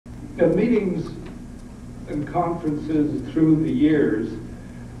At meetings and conferences through the years,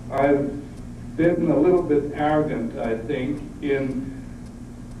 I've been a little bit arrogant, I think, in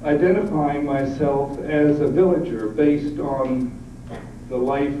identifying myself as a villager based on the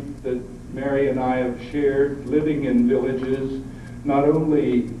life that Mary and I have shared, living in villages, not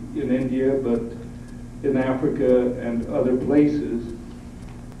only in India, but in Africa and other places.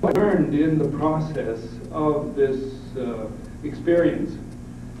 I learned in the process of this experience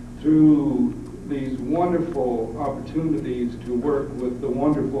through these wonderful opportunities to work with the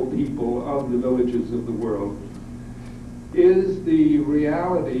wonderful people of the villages of the world is the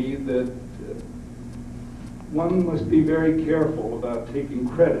reality that one must be very careful about taking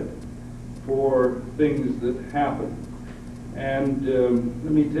credit for things that happen. And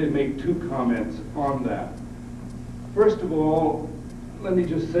let me make two comments on that. First of all, let me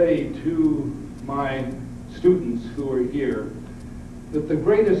just say to my students who are here that the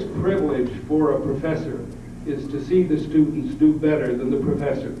greatest privilege for a professor is to see the students do better than the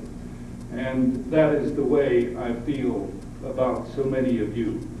professor. And that is the way I feel about so many of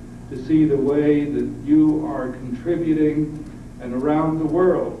you. To see the way that you are contributing, and around the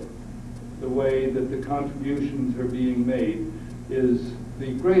world, the way that the contributions are being made is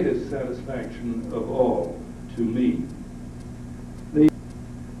the greatest satisfaction of all to me.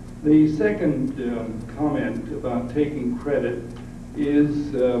 The second comment about taking credit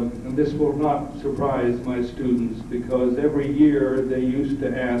is, and this will not surprise my students because every year they used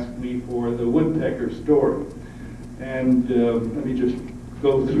to ask me for the woodpecker story. And let me just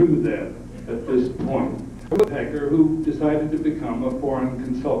go through that at this point. A woodpecker who decided to become a foreign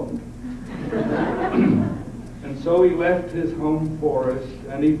consultant. And so he left his home forest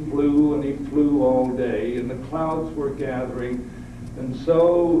and he flew all day, and the clouds were gathering. And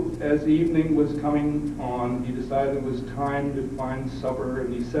so, as evening was coming on, he decided it was time to find supper,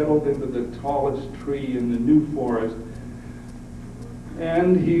 and he settled into the tallest tree in the new forest.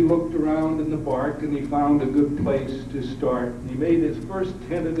 And he looked around in the bark, and he found a good place to start. And he made his first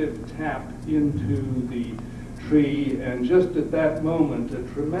tentative tap into the tree, and just at that moment, a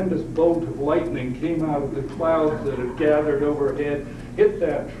tremendous bolt of lightning came out of the clouds that had gathered overhead, hit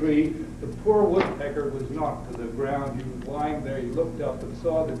that tree. The poor woodpecker was knocked to the ground. He was lying there. He looked up and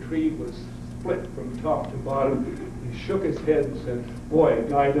saw the tree was split from top to bottom. He shook his head and said, "Boy, a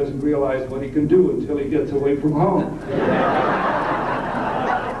guy doesn't realize what he can do until he gets away from home."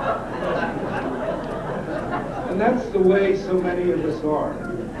 And that's the way so many of us are.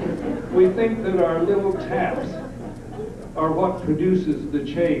 We think that our little taps are what produces the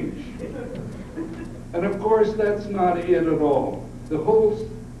change. And of course, that's not it at all. The whole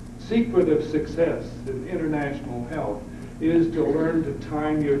secret of success in international health is to learn to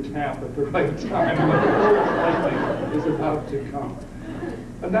time your tap at the right time when the first lightning is about to come.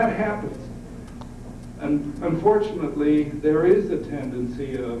 And that happens. And unfortunately, there is a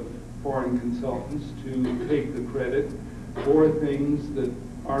tendency of foreign consultants to take the credit for things that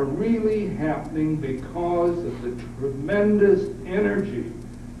are really happening because of the tremendous energy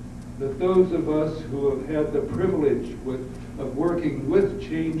that those of us who have had the privilege of working with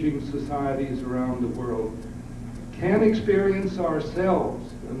changing societies around the world can experience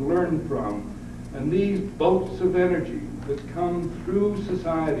ourselves and learn from. And these bolts of energy that come through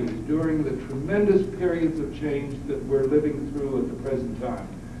societies during the tremendous periods of change that we're living through at the present time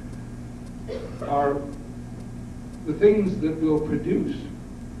are the things that will produce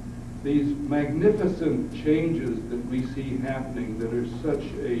these magnificent changes that we see happening that are such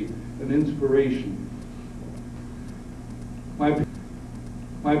an inspiration.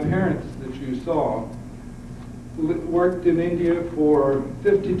 My parents that you saw worked in India for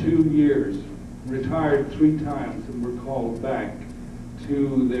 52 years, retired 3 times, and were called back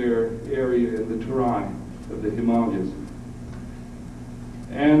to their area in the Terai of the Himalayas.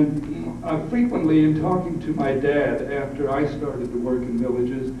 And frequently, in talking to my dad after I started to work in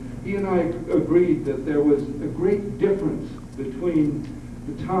villages, he and I agreed that there was a great difference between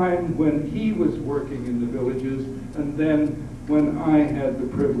the time when he was working in the villages and then when I had the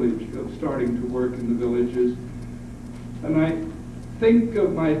privilege of starting to work in the villages. And I think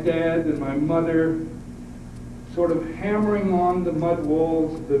of my dad and my mother sort of hammering on the mud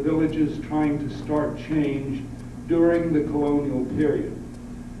walls of the villages trying to start change during the colonial period.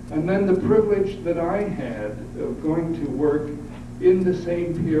 And then the privilege that I had of going to work in the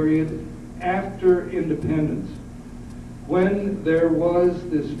same period after independence, when there was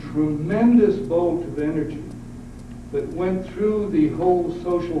this tremendous bolt of energy that went through the whole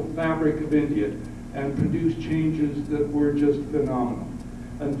social fabric of India and produced changes that were just phenomenal.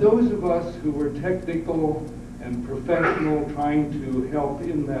 And those of us who were technical and professional trying to help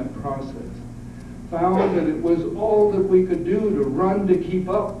in that process, found that it was all that we could do to run to keep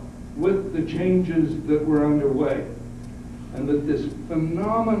up with the changes that were underway, and that this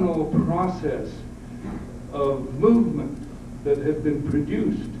phenomenal process of movement that had been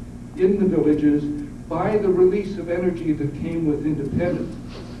produced in the villages by the release of energy that came with independence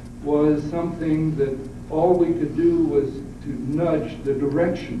was something that all we could do was to nudge the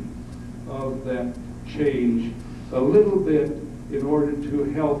direction of that change a little bit in order to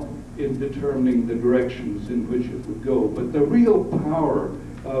help in determining the directions in which it would go. But the real power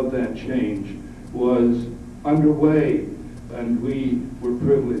of that change was underway, and we were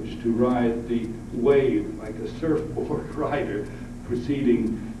privileged to ride the wave like a surfboard rider,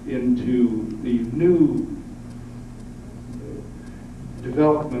 proceeding into the new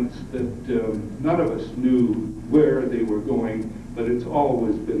developments that none of us knew where they were going, but it's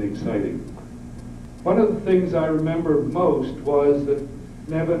always been exciting. One of the things I remember most was that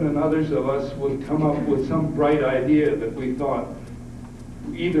Nevin and others of us would come up with some bright idea that we thought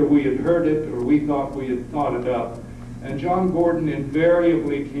either we had heard it or we thought we had thought it up. And John Gordon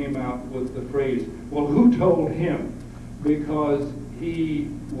invariably came out with the phrase, well, who told him? Because he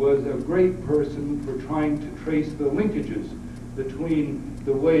was a great person for trying to trace the linkages between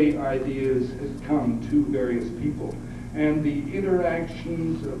the way ideas had come to various people. And the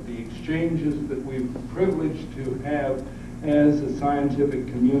interactions of the exchanges that we're privileged to have as a scientific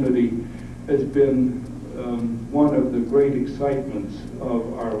community has been one of the great excitements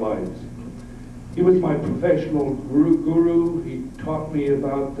of our lives. He was my professional guru. He taught me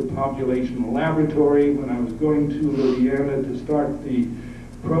about the population laboratory when I was going to Louisiana to start the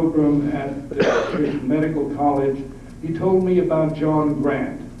program at the Christian Medical College. He told me about John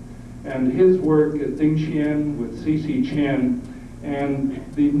Grant and his work at Dingxian with C.C. Chen, and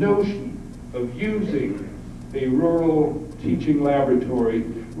the notion of using a rural teaching laboratory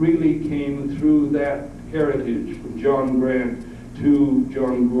really came through that heritage from John Grant to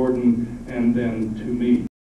John Gordon and then to me.